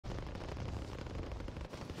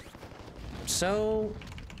So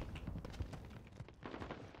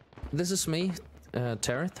this is me,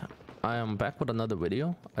 Tareth. I am back with another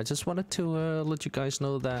video. I just wanted to let you guys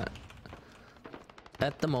know that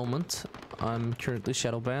at the moment I'm currently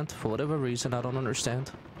shadow banned for whatever reason. I don't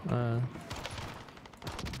understand. I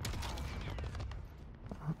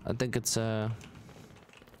think it's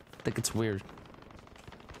weird.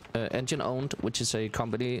 Engine Owned, which is a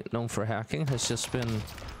company known for hacking, has just been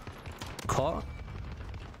caught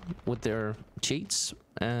with their cheats,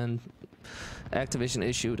 and Activision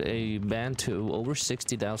issued a ban to over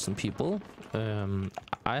 60,000 people.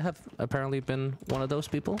 I have apparently been one of those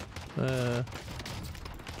people. For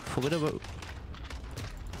whatever...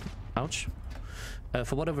 Ouch.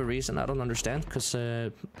 For whatever reason, I don't understand, because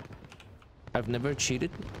I've never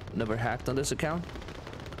cheated, never hacked on this account,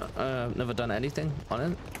 never done anything on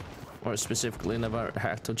it, or specifically never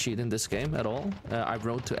hacked or cheated in this game at all. I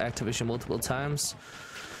wrote to Activision multiple times,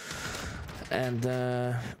 and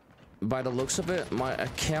by the looks of it, my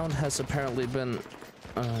account has apparently been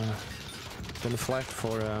flagged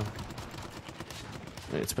for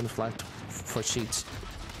it's been flagged for cheats,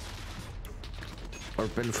 or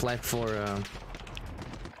been flagged for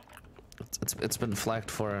it's been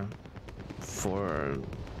flagged for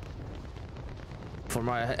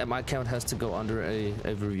my account has to go under a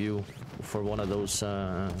review for one of those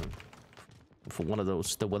the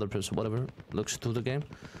developers, whatever, looks through the game.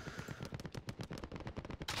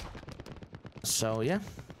 So yeah,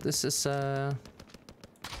 this is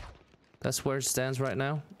that's where it stands right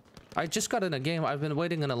now. I just got in a game. I've been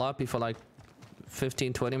waiting in a lobby for like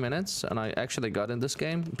 15-20 minutes, and I actually got in this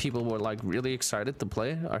game. People were like really excited to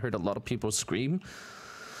play. I heard a lot of people scream,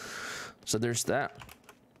 so there's that.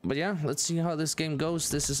 But yeah, let's see how this game goes.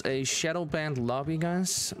 This is a shadow banned lobby,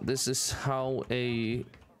 guys. This is how a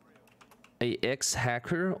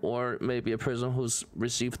ex-hacker, or maybe a person who's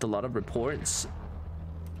received a lot of reports,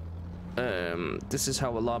 this is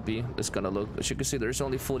how a lobby is gonna look. As you can see, there's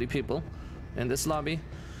only 40 people in this lobby.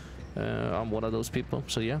 I'm one of those people.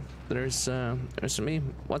 So yeah, there's me.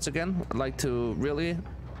 Once again, I'd like to really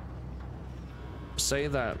say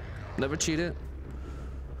that never cheated,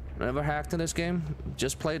 never hacked in this game,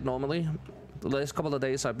 just played normally. The last couple of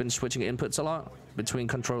days I've been switching inputs a lot between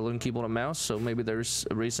controller and keyboard and mouse, so maybe there's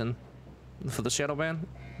a reason for the shadow ban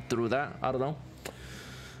through that. I don't know.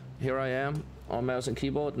 Here I am on mouse and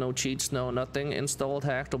keyboard, no cheats, no nothing installed,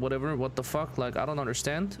 hacked, or whatever. What the fuck? Like, I don't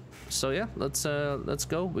understand. So yeah, let's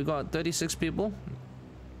go. We got 36 people.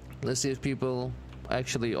 Let's see if people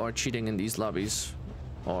actually are cheating in these lobbies,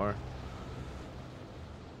 or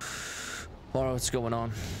what's going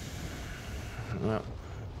on. Well,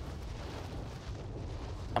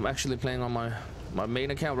 I'm actually playing on my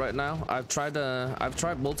main account right now. I've tried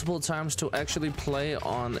multiple times to actually play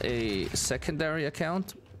on a secondary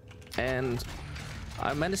account, and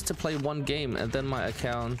I managed to play one game, and then my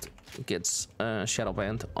account gets shadow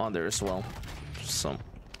banned on there as well. So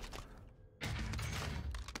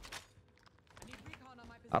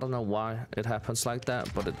I don't know why it happens like that,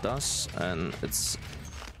 but it does, and it's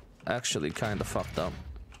actually kind of fucked up.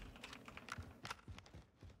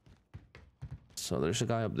 So there's a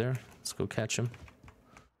guy up there. Let's go catch him.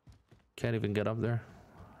 Can't even get up there.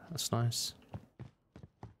 That's nice.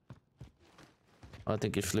 I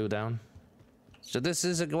think he flew down. So this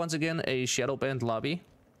is once again a shadow banned lobby.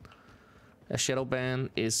 A shadow ban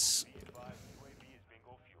is...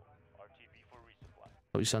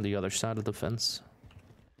 Oh, he's on the other side of the fence.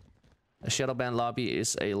 A shadow ban lobby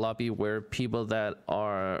is a lobby where people that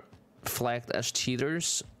are flagged as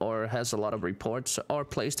cheaters or has a lot of reports are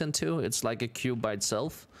placed into. It's like a queue by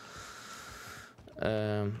itself.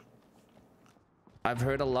 I've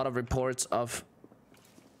heard a lot of reports of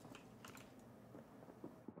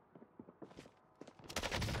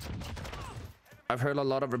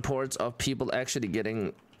people actually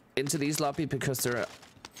getting into these lobby because they're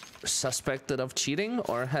suspected of cheating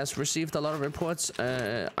or has received a lot of reports.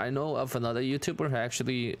 I know of another YouTuber who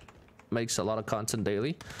actually makes a lot of content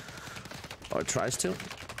daily, or tries to.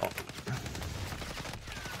 Oh.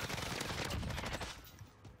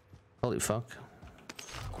 Holy fuck.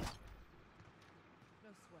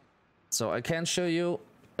 So I can show you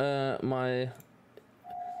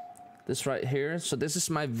this right here. So this is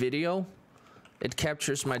my video. It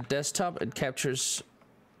captures my desktop. It captures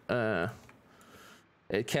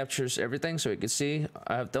everything, so you can see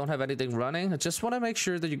I don't have anything running. I just want to make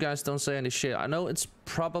sure that you guys don't say any shit. I know it's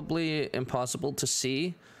probably impossible to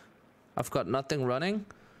see. I've got nothing running.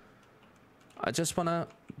 I just want to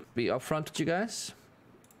be upfront with you guys.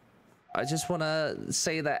 I just want to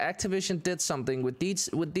say that Activision did something with these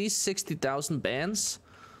 60,000 bans.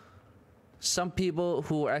 some people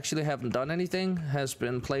who actually haven't done anything has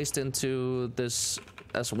been placed into this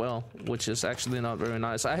as well, which is actually not very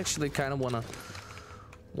nice. I actually kind of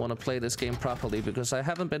wanna play this game properly because I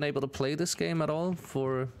haven't been able to play this game at all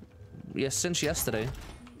for since yesterday,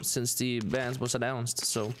 since the ban was announced.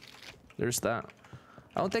 So there's that.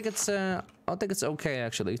 I don't think it's okay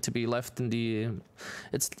actually to be left in the.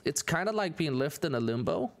 It's kind of like being left in a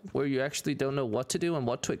limbo where you actually don't know what to do and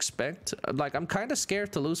what to expect. Like, I'm kind of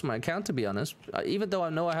scared to lose my account, to be honest. Even though I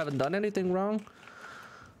know I haven't done anything wrong,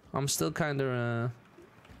 I'm still kind of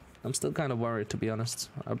worried, to be honest.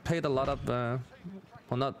 I paid a lot of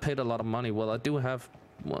well, not paid a lot of money. Well, I do have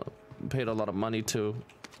paid a lot of money to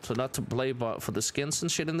not to play, but for the skins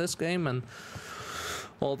and shit in this game and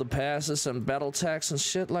all the passes and battle tags and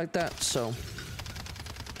shit like that. So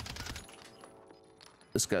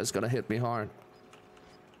this guy's gonna hit me hard.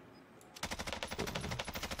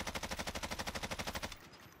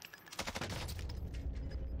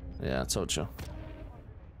 Yeah, I told you.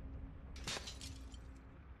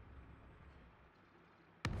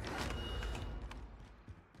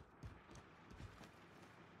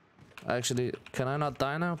 Actually, can I not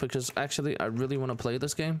die now? Because actually, I really want to play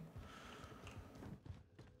this game.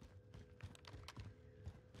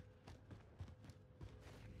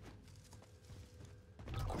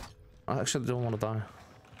 I actually don't want to die.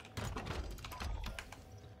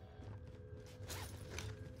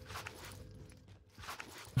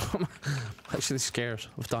 I'm actually scared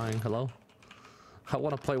of dying. Hello? I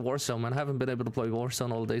want to play Warzone, man. I haven't been able to play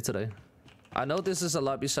Warzone all day today. I know this is a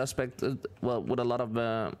lobby suspect, well, with a lot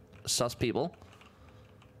of sus people.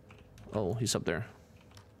 Oh, he's up there.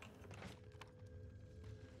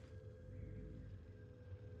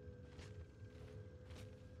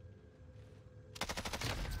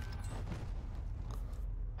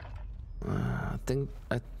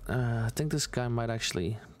 I think this guy might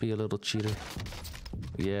actually be a little cheater.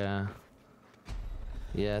 Yeah.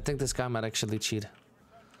 Yeah, I think this guy might actually cheat.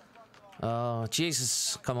 Oh,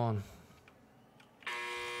 Jesus, come on.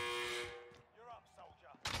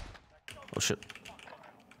 Oh, shit.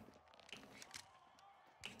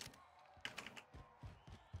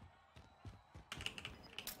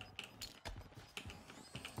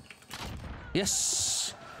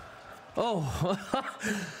 Yes! Oh!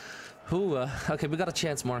 Ooh, okay, we got a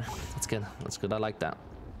chance more. That's good. That's good. I like that.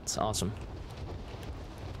 It's awesome.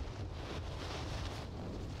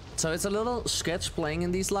 So it's a little sketch playing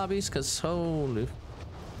in these lobbies, because holy...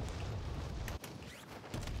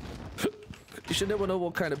 You should never know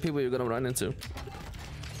what kind of people you're gonna run into.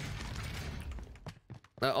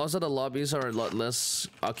 Also, the lobbies are a lot less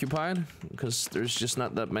occupied, because there's just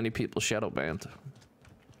not that many people shadow banned.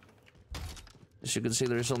 As you can see,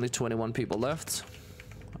 there's only 21 people left.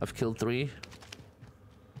 I've killed 3.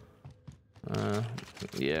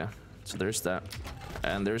 Yeah, so there's that.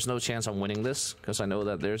 And there's no chance I'm winning this, because I know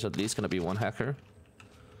that there's at least gonna be 1 hacker.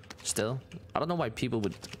 Still. I don't know why people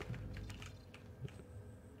would...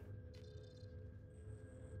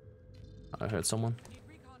 I heard someone.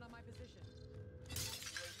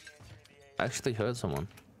 I actually heard someone.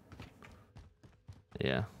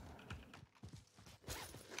 Yeah.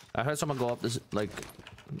 I heard someone go up this, like...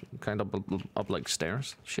 kind of up like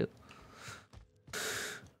stairs. Shit.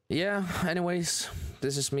 Yeah, anyways,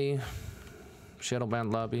 this is me.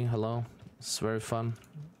 Shadowband lobby. Hello. It's very fun.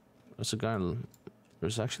 There's a guy.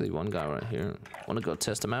 There's actually one guy right here. Wanna go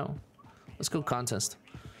test him out? Let's go contest.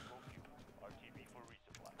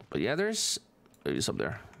 But yeah, he's up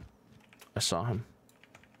there. I saw him.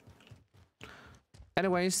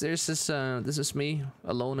 Anyways, there's this this is me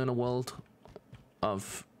alone in a world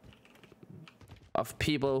of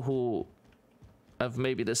people who have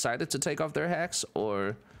maybe decided to take off their hacks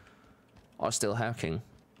or are still hacking,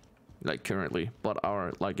 like currently, but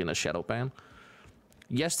are like in a shadow ban.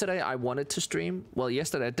 Yesterday I wanted to stream. Well,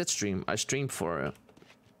 yesterday I did stream. I streamed for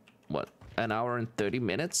what, an hour and 30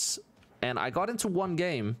 minutes, and I got into one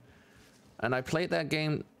game and I played that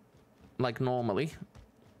game like normally.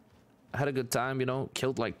 I had a good time, you know,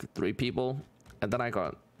 killed like 3 people, and then I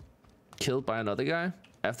got killed by another guy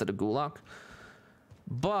after the gulag.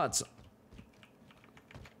 But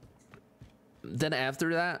then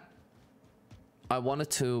after that, I wanted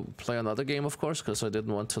to play another game, of course, because I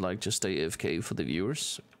didn't want to like just stay AFK for the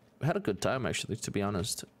viewers. I had a good time actually, to be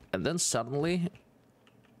honest. And then suddenly,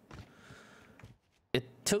 it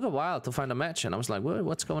took a while to find a match, and I was like,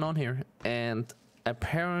 what's going on here? And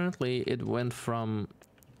apparently it went from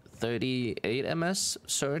 38 ms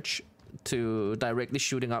search to directly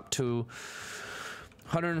shooting up to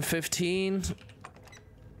 115,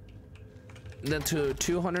 then to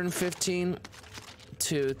 215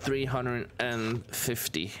 to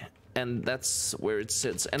 350, and that's where it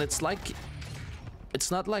sits. And it's like,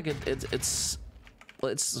 it's not like it's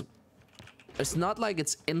not like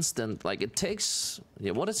it's instant. Like it takes,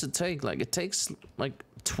 yeah, what does it take? Like it takes like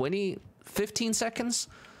 15 seconds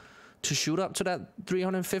to shoot up to that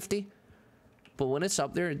 350. But when it's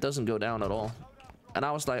up there, it doesn't go down at all. And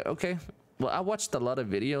I was like, okay. Well, I watched a lot of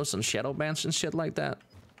videos on shadow bans and shit like that.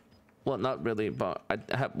 Well, not really, but I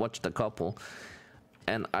have watched a couple.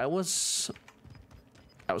 And I was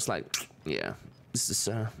like, yeah, this is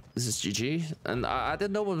GG. And I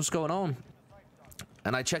didn't know what was going on.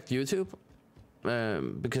 And I checked YouTube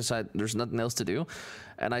because there's nothing else to do.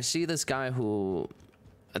 And I see this guy who,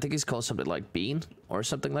 I think he's called something like Bean or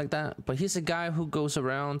something like that. But he's a guy who goes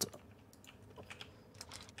around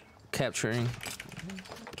capturing.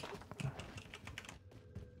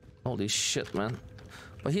 Holy shit, man.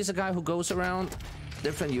 But he's a guy who goes around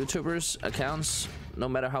different YouTubers' accounts, no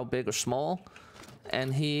matter how big or small.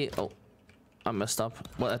 And he... Oh, I messed up.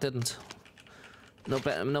 Well, I didn't.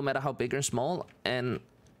 No matter how big or small. And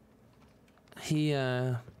he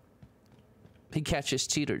catches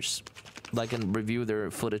cheaters. Like, and review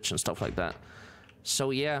their footage and stuff like that.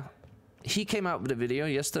 So, yeah. He came out with a video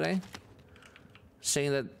yesterday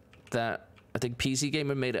saying that I think PC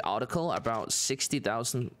Gamer made an article about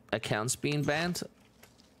 60,000 accounts being banned.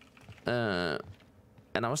 And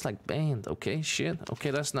I was like, banned? Okay, shit.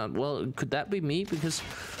 Okay, that's not... Well, could that be me? Because...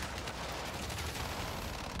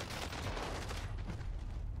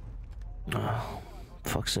 Oh,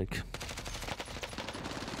 fuck's sake.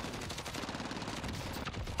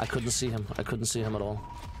 I couldn't see him. I couldn't see him at all.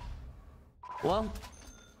 Well...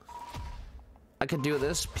 I could do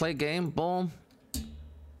this. Play game. Boom.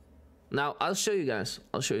 Now, I'll show you guys.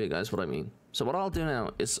 I'll show you guys what I mean. So what I'll do now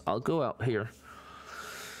is I'll go out here.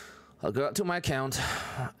 I'll go out to my account.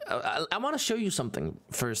 I want to show you something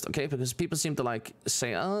first, okay? Because people seem to like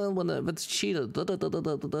say, oh, but it's cheated,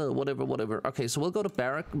 whatever. Okay, so we'll go to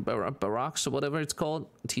Barracks or whatever it's called.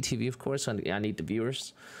 TTV, of course. I need the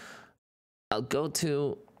viewers. I'll go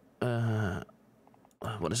to,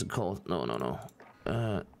 what is it called? No.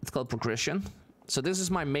 It's called Progression. So this is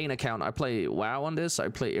my main account. I play WoW on this. I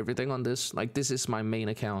play everything on this. Like, this is my main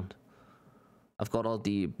account. I've got all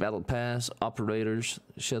the battle pass, operators,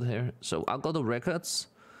 shit here. So I'll go to records.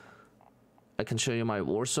 I can show you my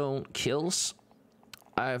Warzone kills.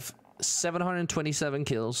 I have 727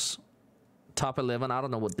 kills. Top 11. I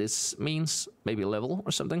don't know what this means. Maybe level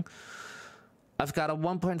or something. I've got a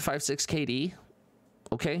 1.56 KD.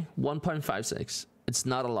 Okay, 1.56. It's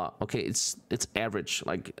not a lot. Okay, it's average.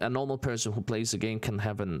 Like a normal person who plays the game can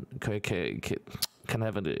have a KD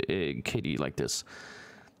like this.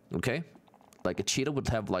 Okay, like a cheater would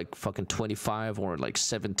have like fucking 25 or like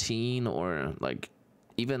 17 or like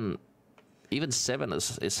even 7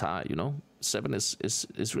 is high. You know, 7 is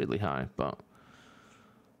really high, but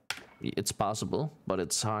it's possible. But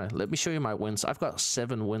it's high. Let me show you my wins. I've got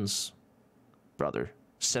 7 wins, brother.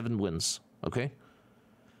 7 wins. Okay.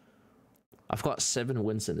 I've got 7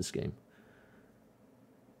 wins in this game.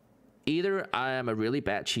 Either I am a really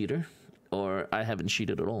bad cheater, or I haven't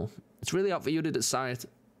cheated at all. It's really up for you to decide.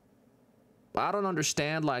 I don't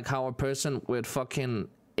understand like how a person with fucking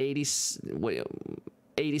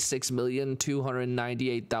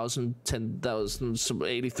 86,298,000, 10,000,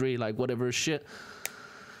 83, like whatever shit.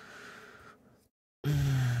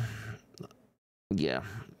 Yeah,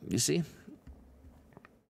 you see?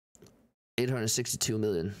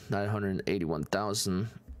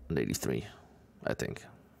 862,981,083, I think.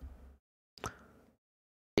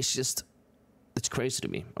 It's just, it's crazy to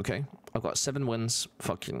me, okay? I've got 7 wins,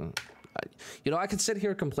 fucking... you know, I can sit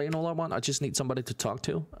here and complain all I want. I just need somebody to talk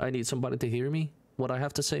to. I need somebody to hear me, what I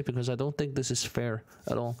have to say, because I don't think this is fair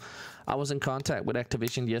at all. I was in contact with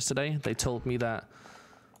Activision yesterday. They told me that,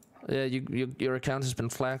 yeah, your account has been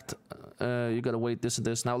flagged. You gotta wait this and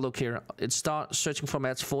this. Now look here. It starts searching for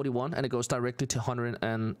match 41 and it goes directly to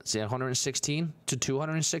 116 to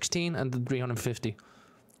 216 and then 350.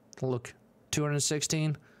 Look,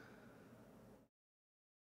 216,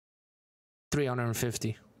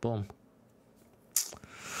 350. Boom.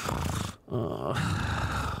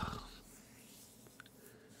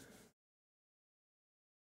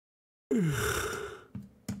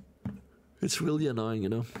 It's really annoying, you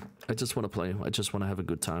know. I just want to play. I just want to have a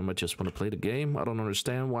good time. I just want to play the game. I don't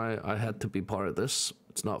understand why I had to be part of this.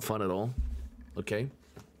 It's not fun at all. Okay.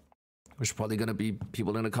 There's probably going to be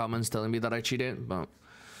people in the comments telling me that I cheated, but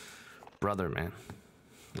brother, man.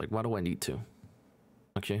 Like, why do I need to?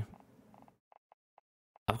 Okay.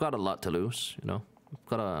 I've got a lot to lose, you know. I've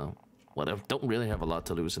got a... Well, I don't really have a lot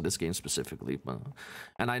to lose in this game specifically, but...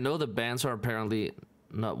 And I know the bans are apparently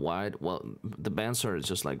not wide. Well, the bands are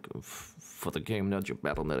just like for the game, not your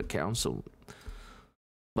Battle.net account. So,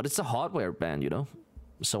 but it's a hardware ban, you know.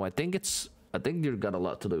 So I think you got a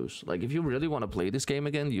lot to lose. Like if you really want to play this game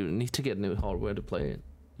again, you need to get new hardware to play it.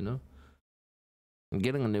 You know. I'm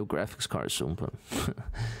getting a new graphics card soon, but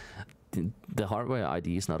the hardware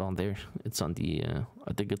ID is not on there. It's on the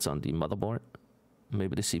I think it's on the motherboard,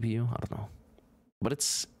 maybe the CPU. I don't know, but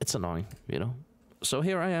it's annoying, you know. So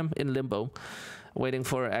here I am in limbo, waiting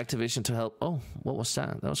for Activision to help. Oh, what was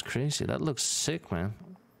that? That was crazy. That looks sick, man.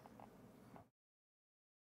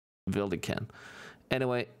 Build it can.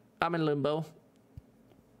 Anyway, I'm in limbo.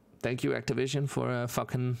 Thank you, Activision, for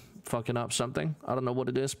fucking up something. I don't know what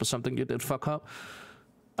it is, but something you did fuck up.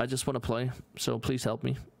 I just want to play, so please help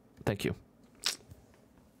me. Thank you.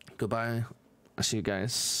 Goodbye. I'll see you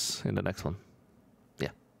guys in the next one.